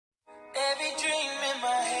Every dream in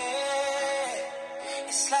my head,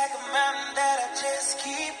 it's like a mountain that I just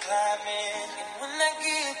keep climbing. And when I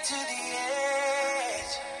get to the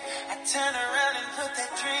edge, I turn around and put that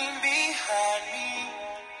dream behind me.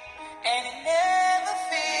 And it never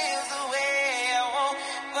feels the way I want,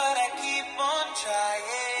 but I keep on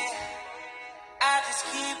trying. I just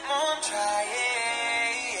keep on trying.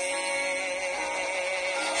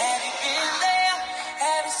 Have you been there?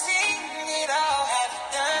 Have you seen it all? Have you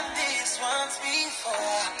done this once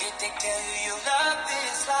before? Did they tell you you love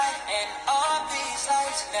this life and all these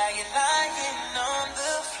lights? Now you're lying on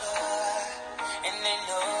the floor, and they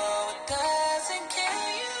know it doesn't kill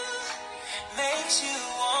you, makes you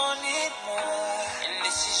want it more. And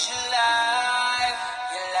this is your life,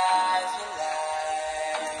 your life, your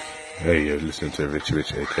life. Hey, you're listening to Richie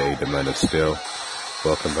Rich, aka The Man of Steel.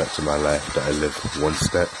 Welcome back to my life that I live one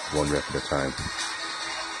step, one rep at a time.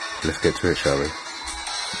 Let's get to it, shall we?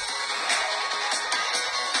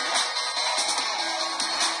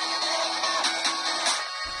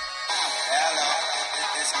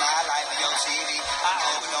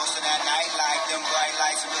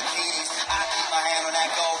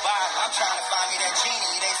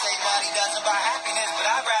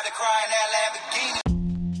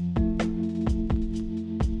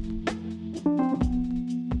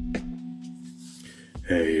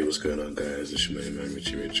 Hey, what's going on, guys? It's your main man,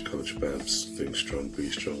 Richie Rich, Coach Babs, Think Strong, Be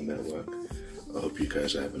Strong Network. I hope you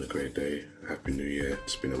guys are having a great day. Happy New Year.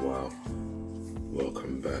 It's been a while.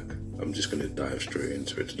 Welcome back. I'm just going to dive straight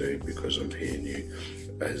into it today because I'm hearing you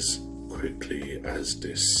as quickly as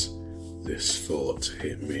this thought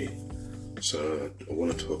hit me. So I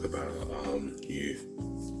want to talk about you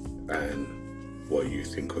and what you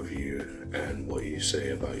think of you and what you say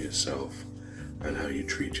about yourself and how you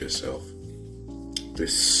treat yourself.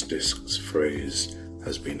 This phrase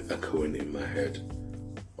has been echoing in my head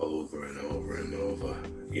over and over and over,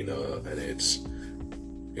 you know, and it's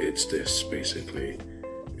this basically.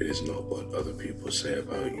 It is not what other people say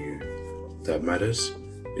about you that matters.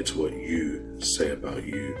 It's what you say about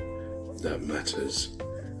you that matters.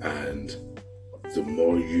 And the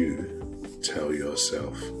more you tell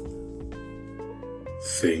yourself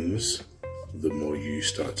things, the more you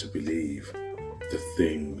start to believe the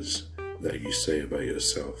things that you say about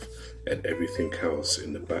yourself, and everything else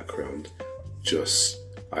in the background just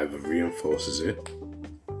either reinforces it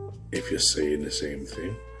if you're saying the same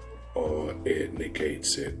thing, or it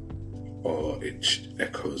negates it, or it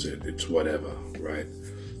echoes it. It's whatever, right?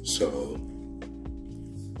 So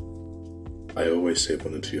I always say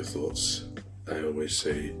monitor your thoughts. I always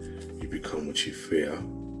say you become what you fear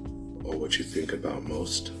or what you think about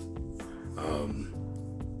most.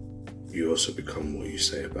 You also become what you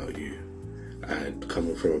say about you. And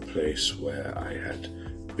coming from a place where I had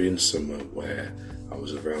been somewhere where I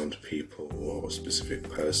was around people or a specific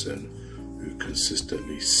person who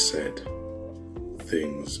consistently said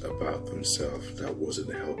things about themselves that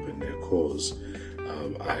wasn't helping their cause,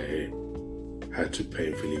 I had to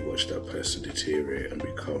painfully watch that person deteriorate and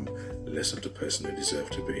become less of the person they deserve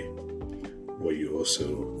to be. What you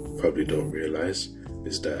also probably don't realize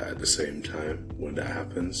is that at the same time when that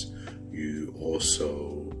happens, you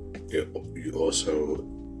also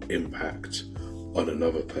impact on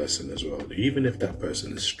another person as well. Even if that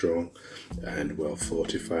person is strong and well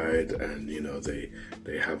fortified and, you know, they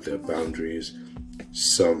have their boundaries,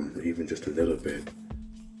 some, even just a little bit,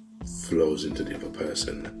 flows into the other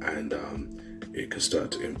person, and it can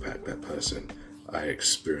start to impact that person. I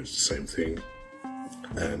experienced the same thing,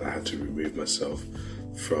 and I had to remove myself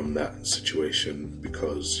from that situation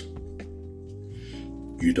because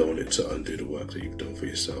you don't want it to undo the work that you've done for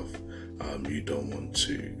yourself. You don't want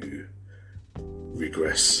to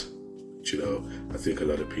regress. You know, I think a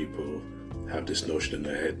lot of people have this notion in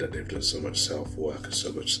their head that they've done so much self-work and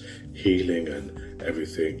so much healing and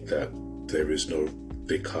everything that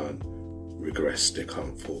they can't regress, they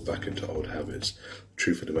can't fall back into old habits.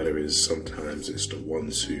 Truth of the matter is, sometimes it's the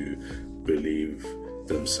ones who believe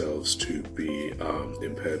themselves to be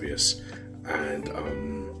impervious and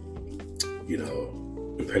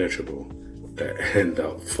impenetrable that end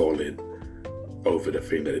up falling over the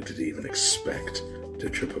thing that they didn't even expect to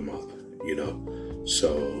trip them up, you know.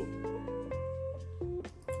 So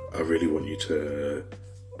I really want you to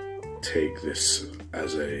take this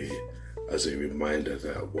as a reminder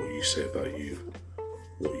that what you say about you,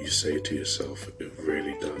 what you say to yourself, it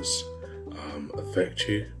really does affect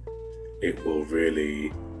you. It will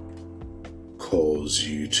really cause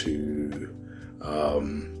you to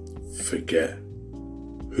forget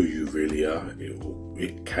who you really are.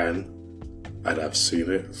 It can, and I've seen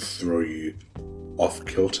it, throw you off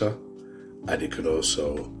kilter, and it can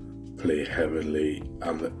also play heavily.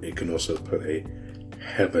 It can also play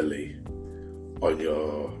heavily on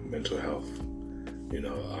your mental health.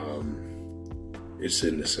 It's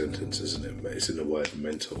in the sentence, isn't it? It's in the word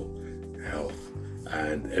mental health,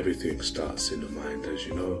 and everything starts in the mind, as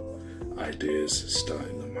you know. Ideas start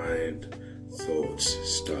in the mind, thoughts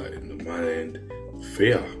start in the mind,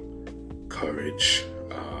 fear, courage,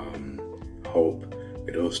 hope,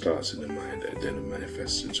 it all starts in the mind, and then it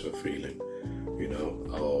manifests into a feeling,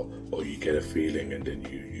 or you get a feeling and then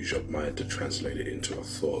you use your mind to translate it into a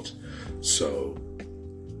thought. So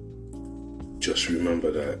just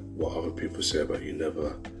remember that what other people say about you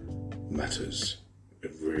never matters.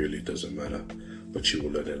 It really doesn't matter. But you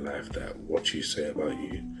will learn in life that what you say about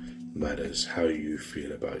you matters, how you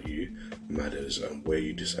feel about you matters, and where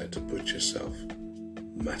you decide to put yourself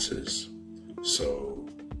matters. So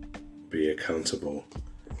be accountable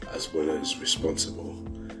as well as responsible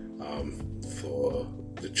for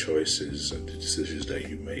the choices and the decisions that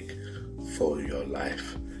you make for your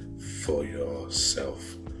life, for yourself,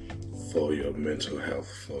 for your mental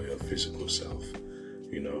health, for your physical self,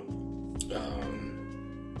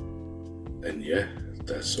 and yeah,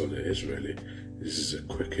 that's all it is really. This is the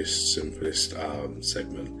quickest, simplest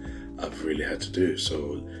segment I've really had to do.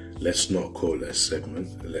 So let's not call it a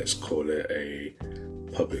segment, let's call it a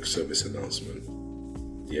public service announcement,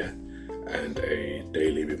 and a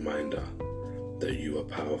daily reminder that you are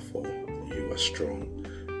powerful, you are strong,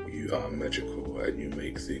 you are magical, and you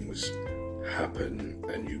make things happen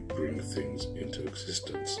and you bring things into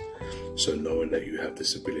existence. So knowing that you have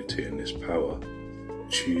this ability and this power,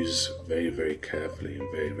 choose very, very carefully and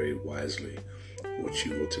very, very wisely what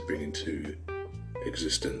you want to bring into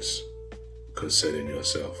existence concerning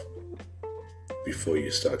yourself before you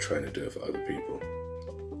start trying to do it for other people.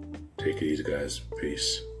 Take it easy, guys.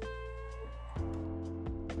 Peace.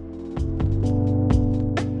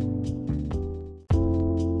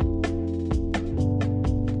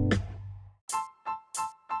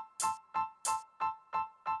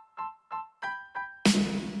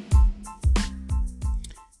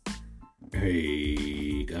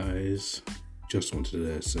 Hey guys, just wanted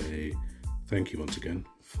to say thank you once again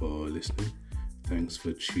for listening. Thanks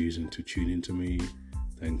for choosing to tune into me.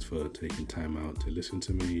 Thanks for taking time out to listen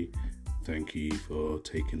to me. Thank you for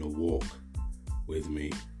taking a walk with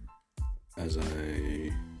me as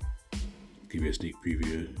I give you a sneak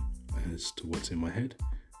preview as to what's in my head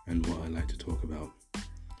and what I like to talk about.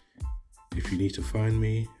 If you need to find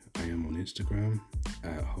me, I am on Instagram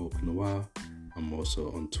at Hope Noir. I'm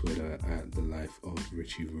also on Twitter at The Life of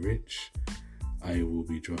Richie Rich. I will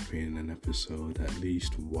be dropping an episode at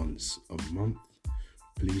least once a month.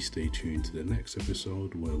 Please stay tuned to the next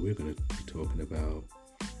episode where we're going to be talking about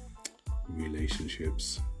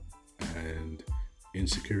relationships and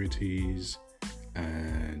insecurities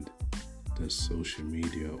and does social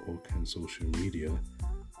media or can social media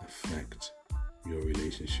affect your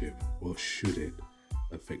relationship, or should it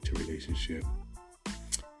affect your relationship?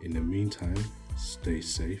 In the meantime, stay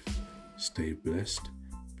safe, stay blessed,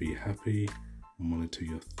 be happy, monitor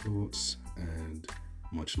your thoughts, and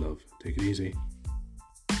much love. Take it easy.